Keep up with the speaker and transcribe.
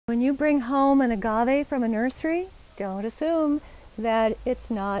When you bring home an agave from a nursery, don't assume that it's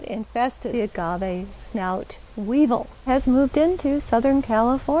not infested. The Agave Snout Weevil has moved into Southern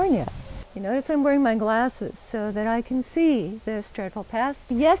California. You notice I'm wearing my glasses so that I can see this dreadful pest.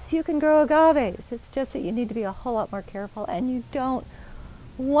 Yes, you can grow agaves. It's just that you need to be a whole lot more careful, and you don't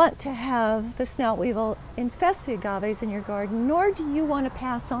want to have the snout weevil infest the agaves in your garden, nor do you want to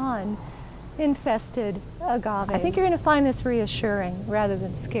pass on infested agaves. I think you're going to find this reassuring rather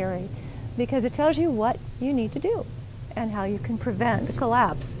than scary, because it tells you what you need to do and how you can prevent the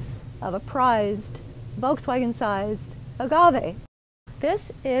collapse of a prized Volkswagen-sized agave. This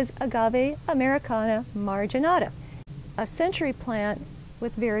is Agave Americana marginata, a century plant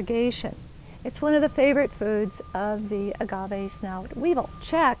with variegation. It's one of the favorite foods of the Agave Snout Weevil.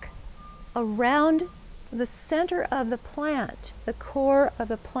 Check around the center of the plant, the core of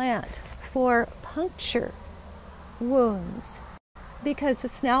the plant, for puncture wounds, because the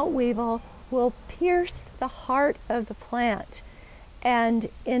snout weevil will pierce the heart of the plant and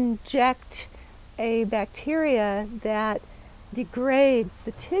inject a bacteria that degrades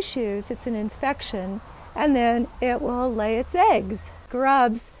the tissues. It's an infection, and then it will lay its eggs.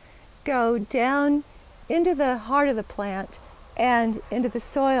 Grubs go down into the heart of the plant and into the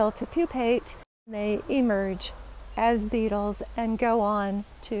soil to pupate. They emerge as beetles and go on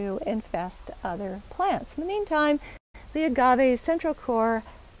to infest other plants. In the meantime, the agave's central core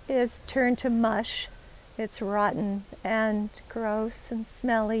is turned to mush. It's rotten and gross and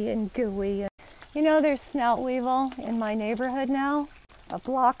smelly and gooey. You know, there's snout weevil in my neighborhood now, a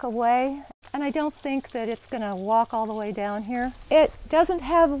block away, and I don't think that it's going to walk all the way down here. It doesn't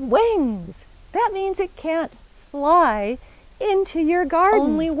have wings. That means it can't fly into your garden. The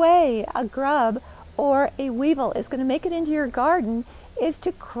only way a grub or a weevil is going to make it into your garden is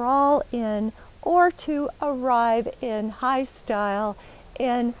to crawl in or to arrive in high style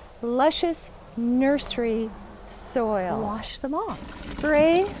in luscious nursery soil. Wash them off.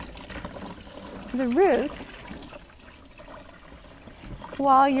 Spray the roots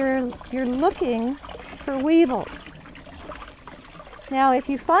while you're looking for weevils. Now, if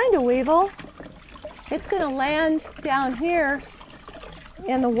you find a weevil, it's going to land down here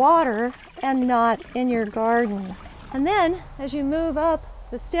in the water and not in your garden. And then, as you move up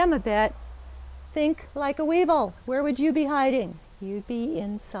the stem a bit, think like a weevil. Where would you be hiding? You'd be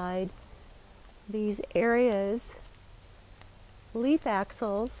inside these areas, leaf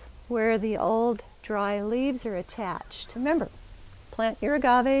axils, where the old dry leaves are attached. Remember, plant your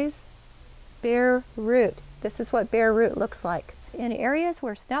agaves bare root. This is what bare root looks like. In areas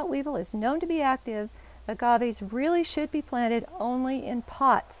where snout weevil is known to be active, agaves really should be planted only in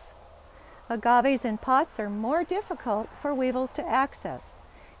pots. Agaves in pots are more difficult for weevils to access.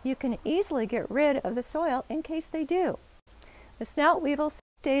 You can easily get rid of the soil in case they do. The snout weevil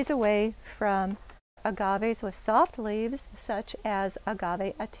stays away from agaves with soft leaves, such as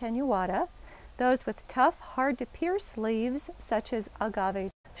Agave attenuata, those with tough, hard-to-pierce leaves, such as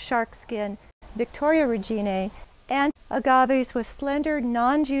Agave sharkskin, Victoria reginae, and agaves with slender,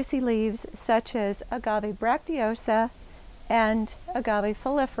 non-juicy leaves, such as Agave bracteosa and Agave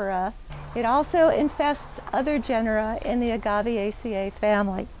folifera. It also infests other genera in the Agaveaceae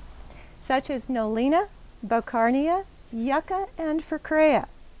family, such as Nolina, Bocarnia, Yucca, and Furcrea.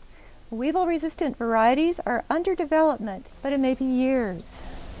 Weevil-resistant varieties are under development, but it may be years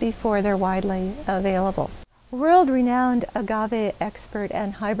before they're widely available. World-renowned agave expert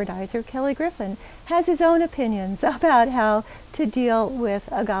and hybridizer Kelly Griffin has his own opinions about how to deal with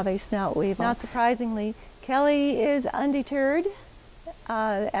agave snout weevil. Not surprisingly, Kelly is undeterred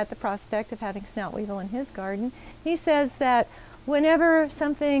at the prospect of having snout weevil in his garden. He says that whenever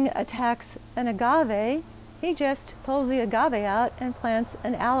something attacks an agave, he just pulls the agave out and plants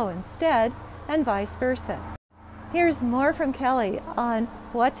an aloe instead, and vice versa. Here's more from Kelly on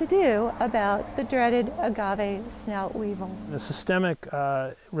what to do about the dreaded agave snout weevil. The systemic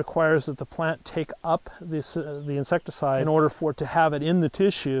requires that the plant take up the insecticide in order for it to have it in the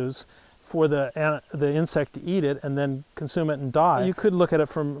tissues for the insect to eat it and then consume it and die. You could look at it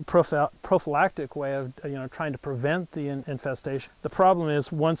from a prophylactic way of trying to prevent the infestation. The problem is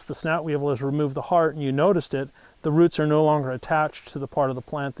once the snout weevil has removed the heart and you noticed it, the roots are no longer attached to the part of the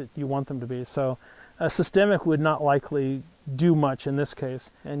plant that you want them to be. So a systemic would not likely do much in this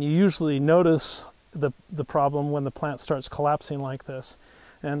case. And you usually notice the problem when the plant starts collapsing like this.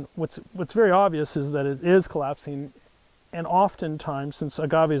 And what's very obvious is that it is collapsing, and oftentimes, since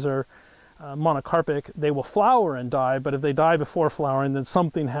agaves are monocarpic, they will flower and die, but if they die before flowering, then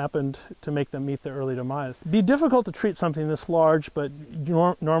something happened to make them meet their early demise. It'd be difficult to treat something this large, but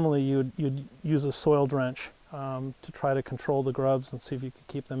normally you'd use a soil drench to try to control the grubs and see if you can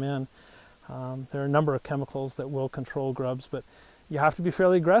keep them in. There are a number of chemicals that will control grubs, but you have to be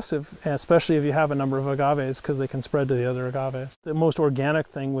fairly aggressive, especially if you have a number of agaves, because they can spread to the other agaves. The most organic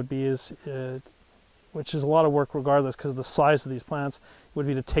thing would be which is a lot of work regardless because of the size of these plants, would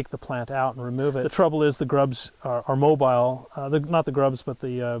be to take the plant out and remove it. The trouble is the grubs are mobile, not the grubs, but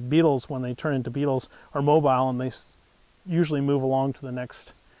the beetles, when they turn into beetles, are mobile, and they usually move along to the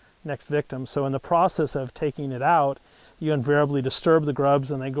next victim. So in the process of taking it out, you invariably disturb the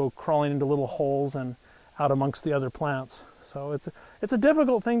grubs, and they go crawling into little holes and out amongst the other plants. So it's a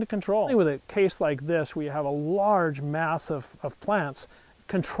difficult thing to control. With a case like this, where you have a large mass of plants,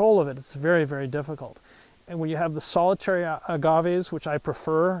 control of it, it's very, very difficult. And when you have the solitary agaves, which I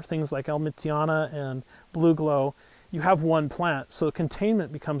prefer, things like Elmitiana and Blue Glow, you have one plant, so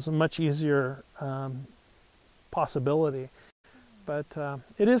containment becomes a much easier possibility. But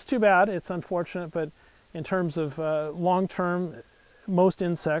it is too bad, it's unfortunate, but in terms of long-term, most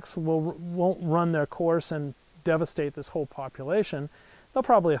insects won't run their course and devastate this whole population. They'll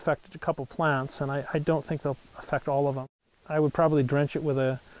probably affect a couple plants, and I don't think they'll affect all of them. I would probably drench it with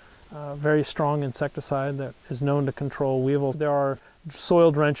a very strong insecticide that is known to control weevils. There are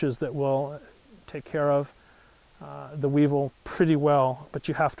soil drenches that will take care of the weevil pretty well, but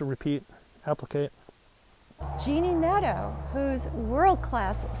you have to repeat, applicate. Jeannie Meadow, whose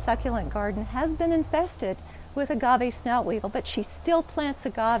world-class succulent garden has been infested with agave snout weevil, but she still plants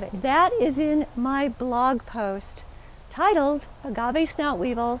agave. That is in my blog post titled Agave Snout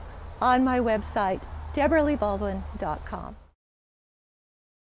Weevil on my website, DebraLeeBaldwin.com.